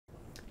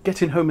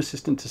Getting Home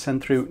Assistant to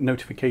send through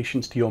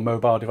notifications to your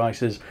mobile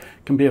devices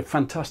can be a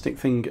fantastic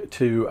thing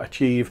to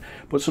achieve,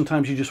 but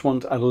sometimes you just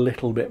want a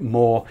little bit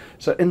more.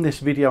 So in this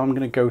video, I'm going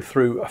to go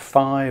through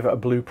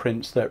 5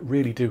 blueprints that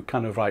really do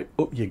kind of like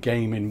up your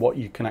game in what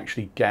you can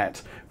actually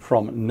get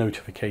from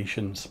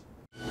notifications.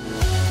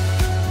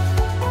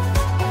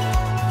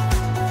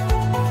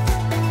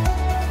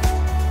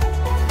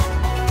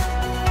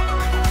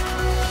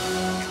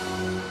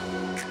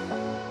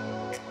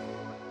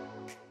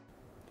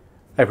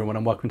 Hey everyone,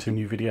 and welcome to a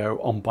new video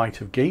on Bite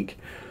of Geek.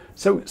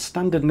 So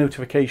standard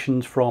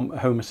notifications from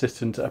Home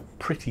Assistant are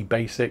pretty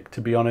basic,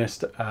 to be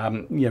honest.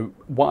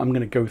 What I'm going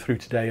to go through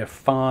today are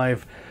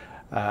 5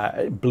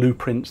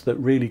 blueprints that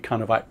really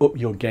kind of like up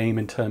your game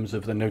in terms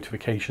of the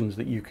notifications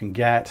that you can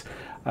get.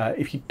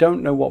 If you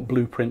don't know what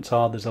blueprints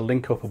are, there's a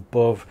link up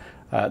above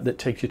that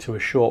takes you to a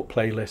short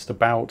playlist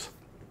about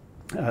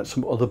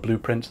some other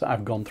blueprints that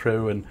I've gone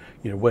through, and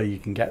where you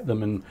can get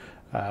them, and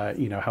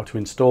how to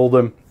install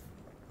them.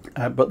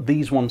 But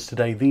these ones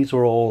today, these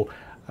are all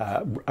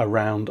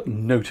around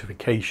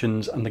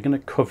notifications, and they're going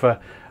to cover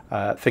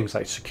things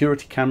like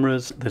security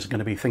cameras. There's going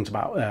to be things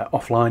about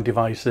offline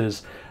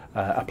devices,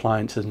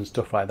 appliances and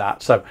stuff like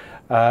that. So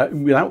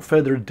without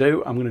further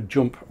ado, I'm going to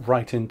jump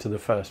right into the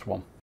first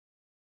one.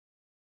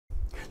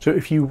 So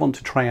if you want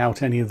to try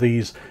out any of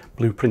these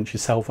blueprints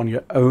yourself on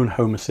your own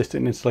Home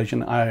Assistant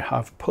installation, I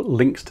have put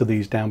links to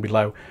these down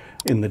below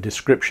in the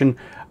description.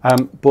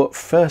 But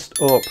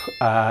first up,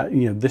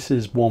 this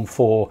is one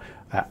for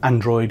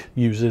Android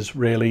users,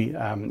 really.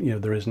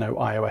 There is no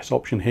iOS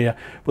option here,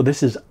 but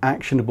this is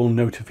actionable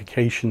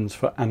notifications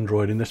for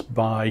Android, and this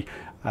by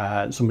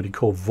somebody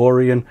called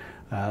Vorian.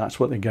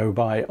 That's what they go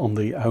by on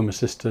the Home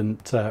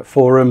Assistant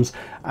forums,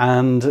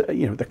 and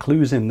the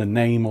clue's in the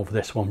name of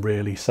this one,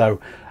 really.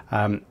 So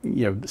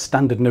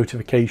standard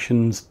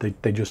notifications,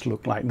 they just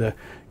look like the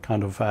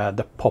kind of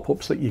the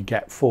pop-ups that you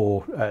get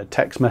for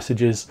text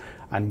messages,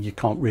 and you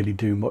can't really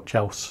do much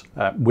else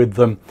with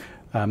them.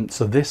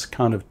 So this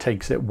kind of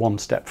takes it one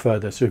step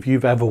further. So if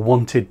you've ever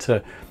wanted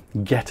to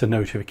get a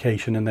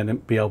notification and then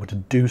be able to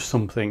do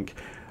something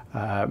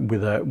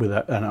with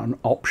an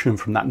option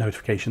from that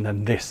notification,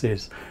 then this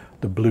is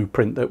the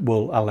blueprint that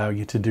will allow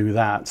you to do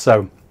that.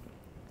 So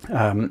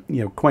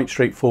quite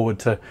straightforward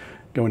to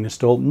go and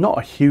install. Not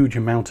a huge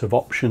amount of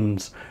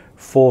options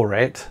for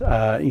it,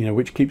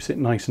 which keeps it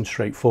nice and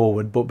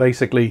straightforward. But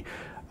basically,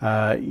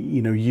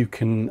 you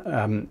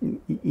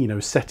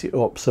can set it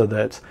up so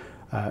that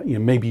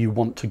maybe you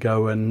want to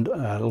go and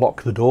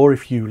lock the door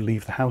if you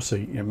leave the house. So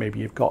maybe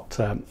you've got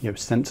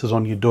sensors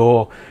on your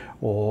door,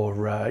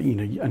 or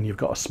and you've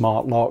got a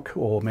smart lock,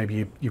 or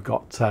maybe you've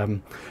got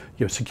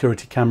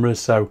security cameras.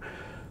 So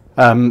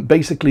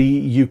basically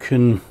you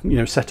can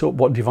set up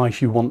what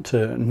device you want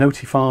to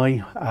notify.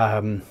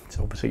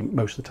 So obviously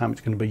most of the time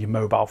it's going to be your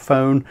mobile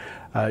phone.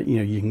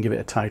 You can give it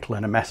a title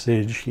and a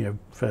message,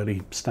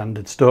 fairly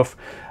standard stuff,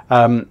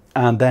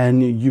 and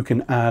then you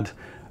can add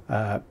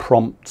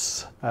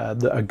prompts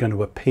that are going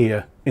to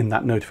appear in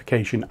that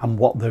notification and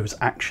what those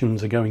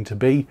actions are going to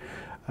be.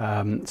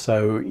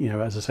 So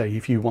as I say,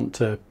 if you want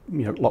to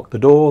lock the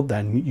door,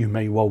 then you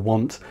may well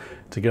want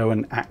to go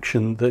and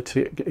action that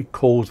it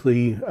calls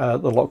the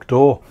lock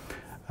door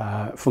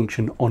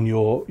function on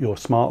your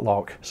smart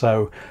lock.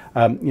 So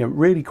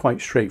really quite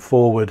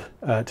straightforward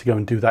to go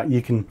and do that.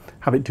 You can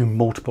have it do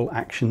multiple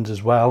actions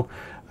as well.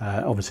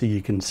 Obviously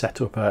you can set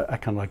up a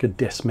kind of like a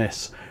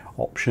dismiss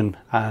option,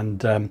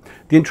 and the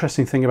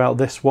interesting thing about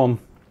this one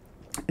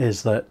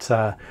is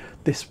that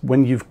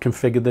when you've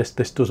configured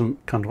this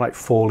doesn't kind of like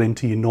fall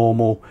into your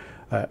normal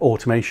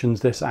automations.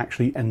 This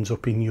actually ends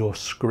up in your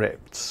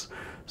scripts.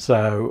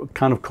 So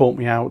kind of caught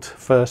me out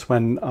first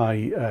when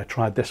I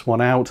tried this one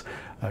out,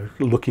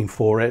 looking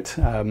for it,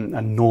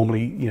 and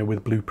normally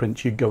with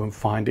blueprints you go and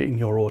find it in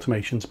your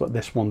automations, but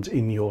this one's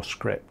in your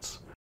scripts.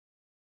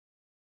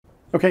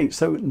 Okay,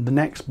 so the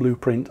next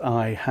blueprint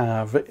I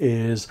have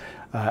is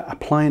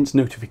Appliance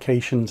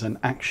Notifications and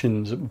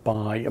Actions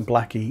by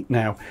Blackie.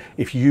 Now,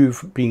 if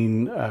you've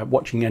been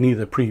watching any of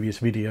the previous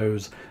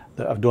videos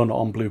that I've done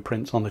on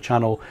blueprints on the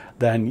channel,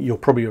 then you'll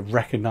probably have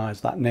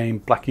recognized that name.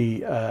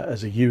 Blackie,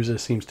 as a user,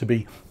 seems to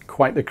be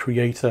quite the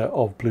creator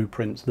of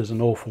blueprints. There's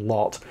an awful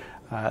lot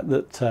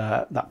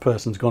that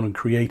person's gone and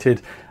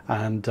created,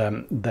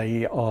 and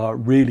they are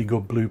really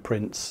good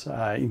blueprints.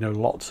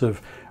 Lots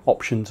of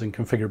options and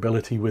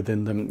configurability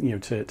within them,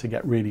 to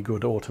get really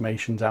good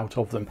automations out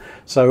of them.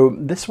 So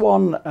this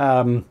one,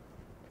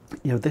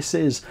 this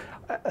is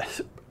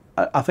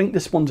I think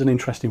this one's an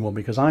interesting one,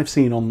 because I've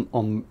seen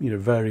on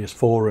various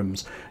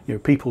forums,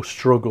 people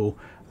struggle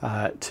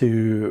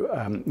to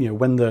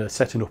when they're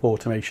setting up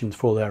automations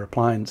for their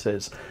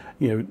appliances,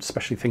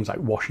 especially things like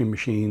washing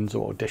machines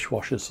or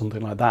dishwashers,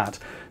 something like that,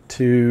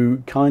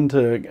 to kind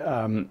of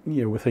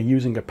if they're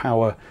using a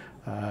power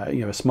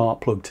a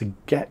smart plug, to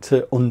get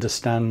to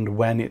understand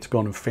when it's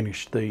going to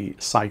finish the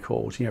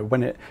cycles,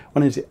 when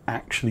is it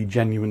actually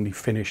genuinely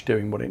finished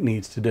doing what it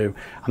needs to do.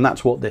 And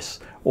that's what this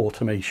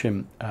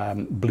automation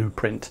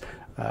blueprint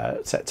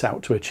sets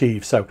out to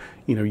achieve. So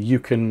you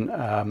can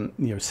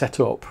set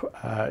up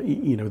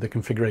the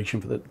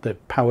configuration for the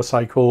power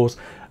cycles.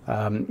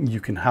 You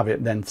can have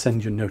it then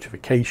send you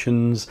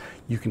notifications.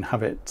 You can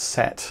have it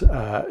set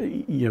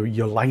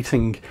your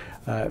lighting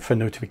for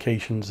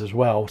notifications as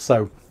well.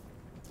 So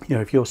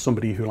if you're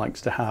somebody who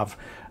likes to have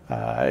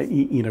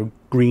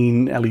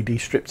green LED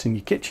strips in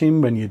your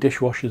kitchen when your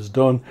dishwasher's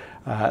done,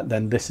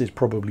 then this is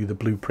probably the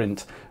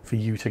blueprint for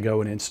you to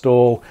go and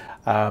install.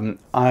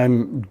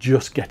 I'm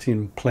just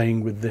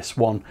playing with this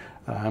one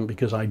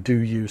because I do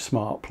use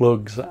smart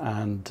plugs,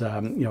 and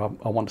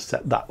I want to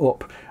set that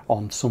up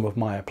on some of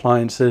my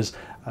appliances.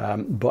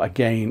 But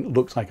again,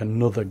 looks like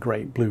another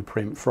great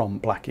blueprint from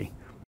Blackie.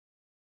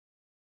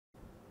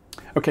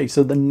 Okay,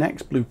 so the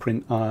next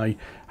blueprint I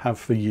have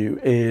for you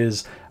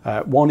is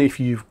one if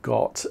you've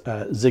got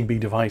ZigBee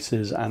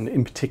devices, and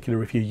in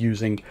particular if you're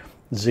using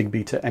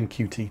ZigBee to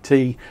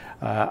MQTT.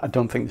 I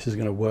don't think this is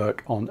going to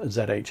work on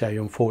ZHA,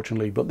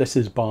 unfortunately, but this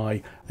is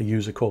by a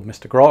user called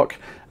Mr. Grok.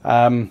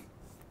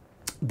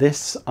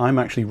 I'm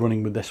actually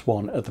running with this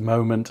one at the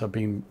moment. I've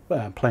been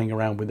playing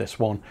around with this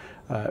one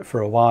for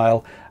a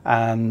while,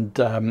 and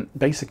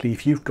basically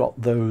if you've got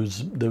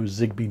those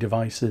ZigBee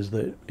devices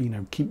that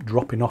keep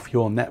dropping off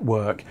your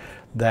network,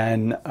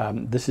 then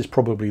this is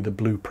probably the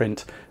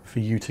blueprint for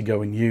you to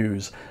go and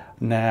use.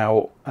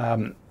 Now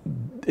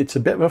it's a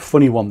bit of a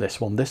funny one, this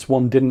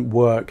one didn't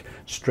work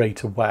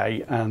straight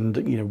away,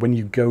 and when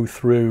you go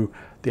through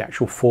the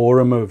actual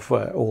forum of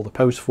all the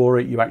posts for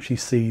it, you actually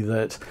see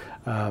that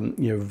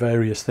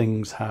various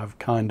things have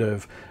kind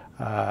of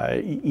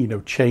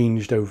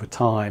changed over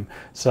time.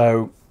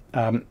 So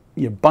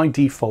by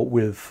default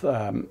with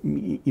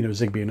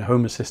ZigBee and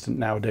Home Assistant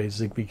nowadays,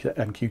 ZigBee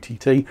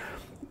MQTT,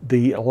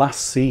 the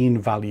last seen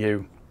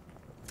value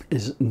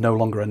is no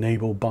longer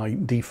enabled by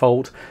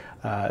default.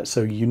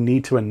 So you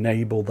need to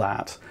enable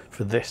that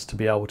for this to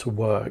be able to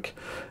work.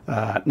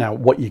 Now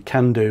what you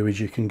can do is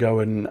you can go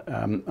and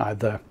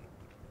either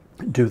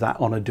do that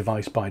on a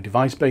device by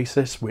device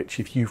basis, which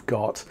if you've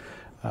got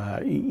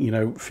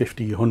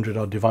 50, 100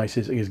 odd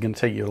devices, it is going to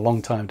take you a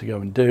long time to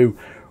go and do.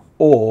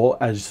 Or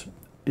as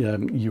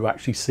you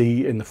actually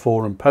see in the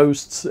forum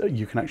posts,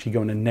 you can actually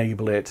go and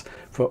enable it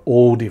for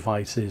all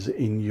devices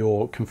in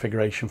your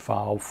configuration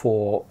file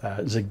for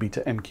ZigBee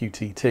to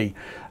MQTT,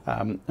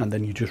 and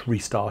then you just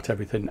restart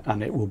everything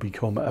and it will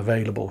become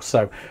available.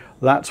 So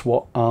that's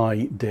what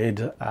I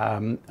did,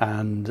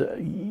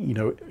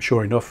 and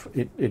sure enough,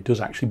 it does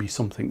actually be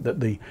something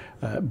that the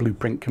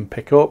blueprint can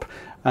pick up,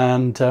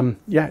 and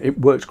yeah, it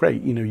works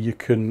great. You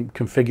can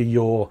configure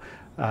your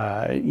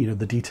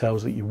the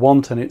details that you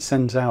want, and it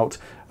sends out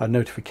a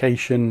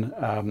notification,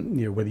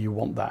 whether you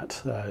want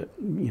that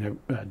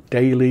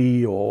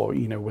daily, or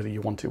whether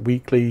you want it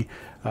weekly,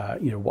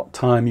 what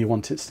time you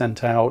want it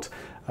sent out.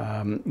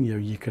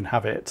 You can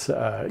have it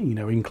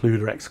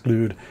include or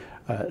exclude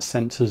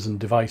sensors and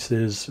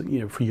devices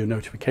for your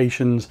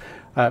notifications,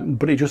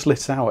 but it just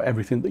lists out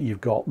everything that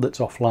you've got that's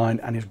offline,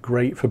 and is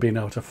great for being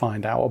able to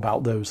find out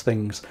about those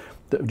things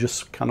that have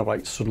just kind of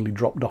like suddenly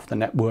dropped off the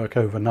network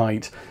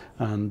overnight,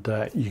 and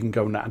you can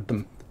go and add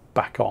them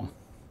back on.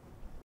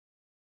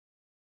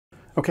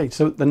 Okay,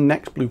 so the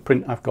next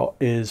blueprint I've got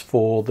is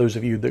for those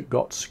of you that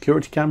got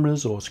security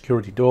cameras or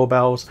security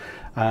doorbells,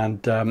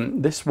 and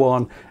this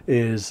one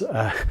is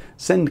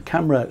send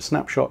camera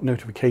snapshot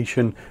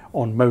notification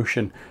on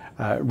motion.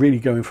 Really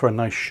going for a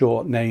nice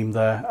short name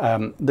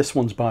there. This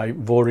one's by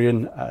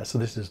Vorian, so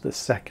this is the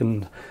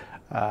second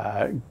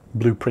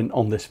blueprint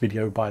on this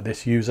video by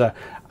this user,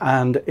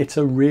 and it's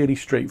a really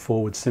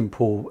straightforward,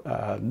 simple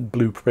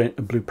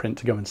blueprint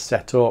to go and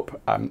set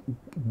up.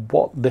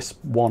 What this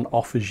one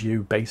offers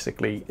you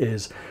basically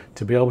is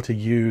to be able to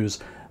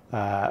use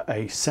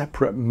a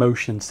separate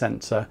motion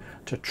sensor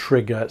to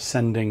trigger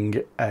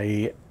sending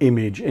a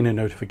image in a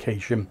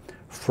notification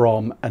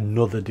from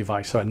another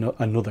device, so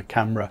another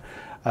camera.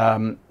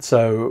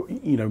 So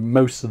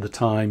most of the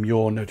time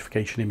your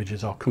notification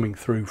images are coming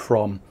through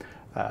from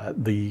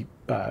the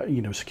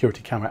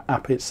security camera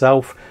app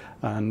itself,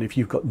 and if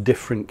you've got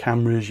different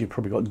cameras, you've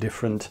probably got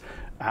different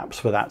apps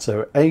for that.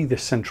 So A,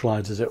 this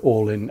centralizes it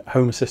all in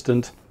Home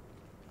Assistant,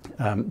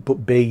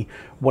 but B,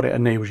 what it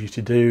enables you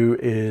to do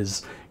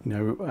is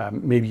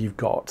maybe you've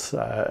got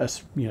a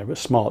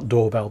smart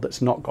doorbell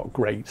that's not got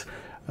great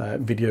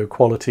video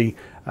quality,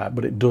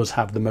 but it does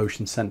have the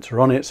motion sensor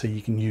on it, so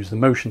you can use the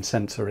motion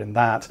sensor in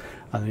that.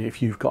 And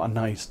if you've got a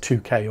nice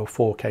 2K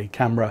or 4K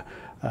camera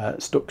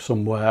stuck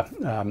somewhere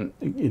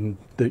in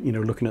the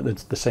looking at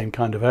the same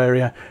kind of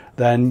area,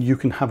 then you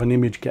can have an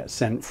image get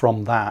sent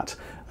from that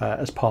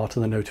as part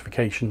of the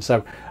notification.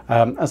 So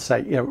as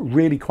I say,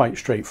 really quite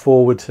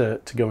straightforward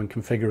to go and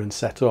configure and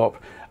set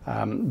up,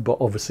 but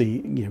obviously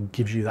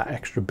gives you that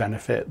extra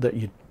benefit that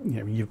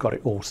you've got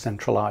it all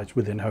centralized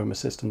within Home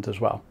Assistant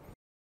as well.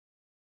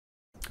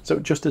 So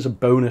just as a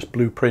bonus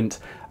blueprint,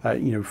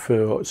 you know,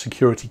 for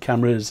security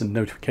cameras and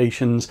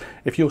notifications,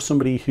 if you're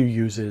somebody who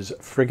uses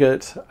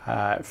Frigate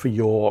for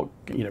your,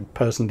 you know,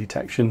 person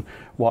detection,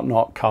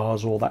 whatnot,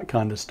 cars, all that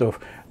kind of stuff,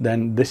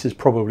 then this is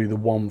probably the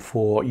one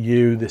for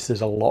you. This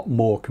is a lot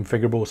more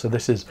configurable. So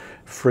this is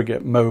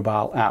Frigate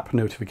mobile app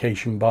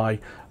notification by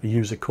a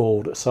user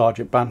called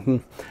Sergeant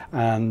Banton,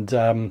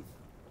 and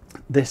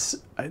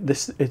this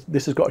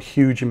has got a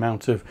huge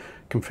amount of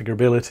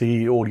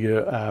configurability, all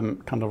your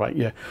kind of like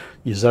your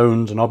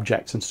zones and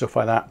objects and stuff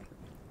like that.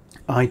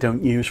 I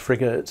don't use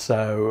Frigate,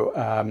 so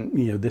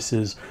you know, this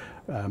is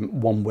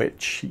one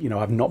which, you know,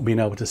 I've not been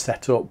able to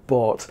set up,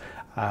 but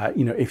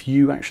you know, if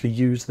you actually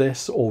use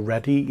this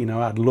already, you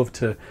know, I'd love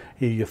to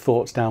hear your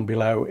thoughts down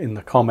below in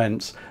the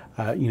comments.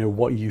 You know,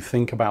 what you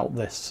think about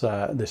this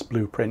this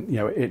blueprint. You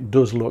know, it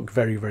does look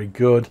very, very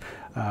good.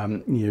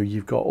 You know,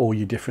 you've got all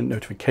your different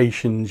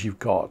notifications. You've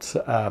got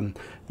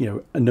you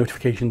know,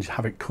 notifications,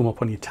 have it come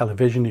up on your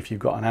television if you've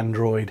got an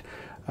Android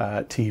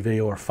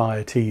TV or a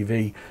Fire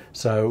TV.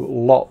 So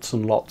lots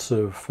and lots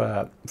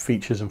of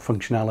features and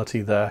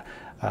functionality there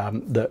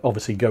that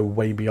obviously go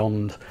way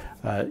beyond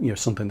you know,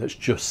 something that's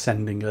just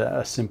sending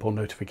a simple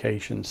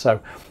notification.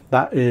 So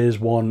that is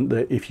one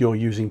that if you're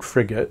using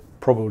Frigate,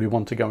 probably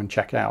want to go and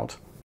check out.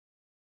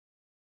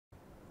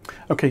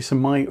 Okay, so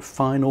my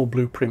final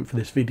blueprint for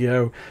this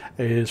video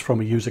is from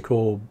a user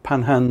called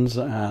Panhands,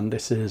 and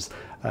this is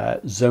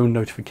zone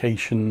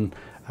notification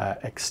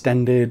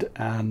extended.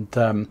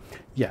 And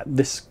yeah,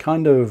 this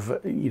kind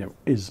of, you know,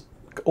 is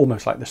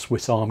almost like the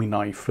Swiss Army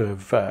knife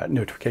of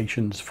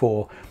notifications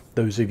for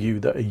those of you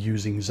that are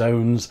using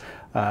zones.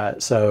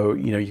 So,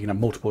 you know, you can have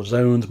multiple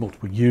zones,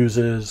 multiple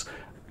users,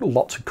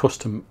 lots of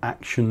custom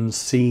actions,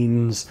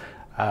 scenes.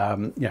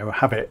 You know,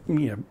 have it,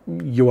 you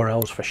know,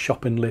 URLs for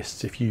shopping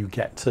lists if you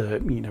get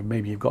to, you know,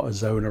 maybe you've got a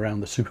zone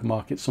around the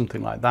supermarket,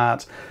 something like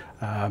that.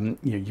 You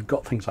know, you've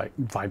got things like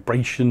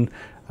vibration,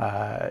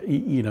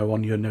 you know,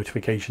 on your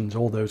notifications,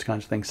 all those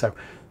kinds of things. So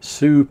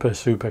super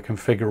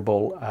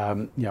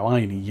configurable. You know,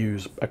 I only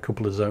use a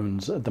couple of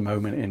zones at the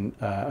moment in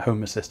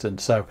Home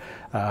Assistant. So,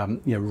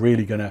 you know,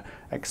 really going to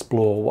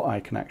explore what I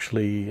can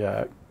actually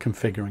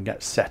configure and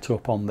get set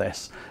up on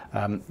this.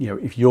 You know,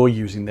 if you're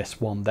using this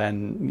one,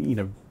 then, you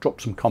know,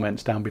 drop some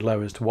comments down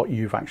below as to what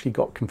you've actually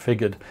got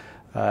configured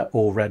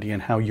already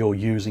and how you're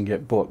using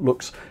it. But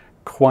looks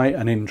quite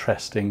an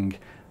interesting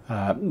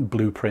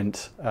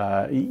blueprint,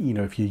 you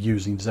know, if you're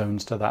using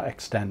zones to that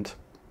extent.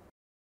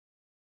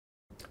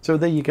 So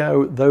there you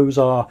go. Those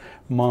are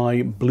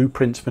my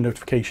blueprints for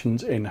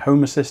notifications in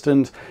Home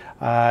Assistant.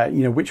 You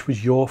know, which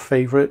was your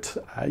favorite?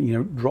 You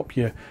know, drop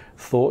your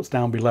thoughts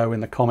down below in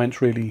the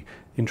comments. Really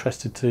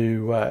interested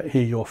to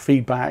hear your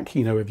feedback.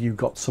 You know, have you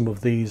got some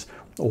of these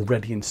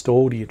already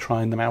installed? Are you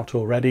trying them out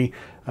already?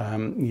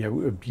 You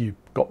know, have you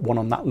got one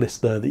on that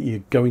list there that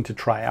you're going to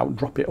try out?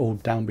 Drop it all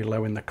down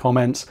below in the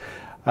comments.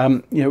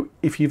 You know,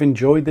 if you've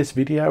enjoyed this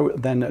video,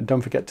 then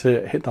don't forget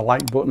to hit the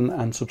like button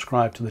and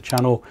subscribe to the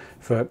channel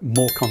for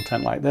more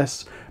content like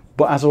this.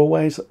 But as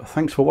always,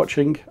 thanks for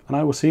watching, and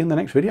I will see you in the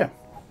next video.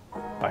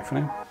 Bye for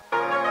now.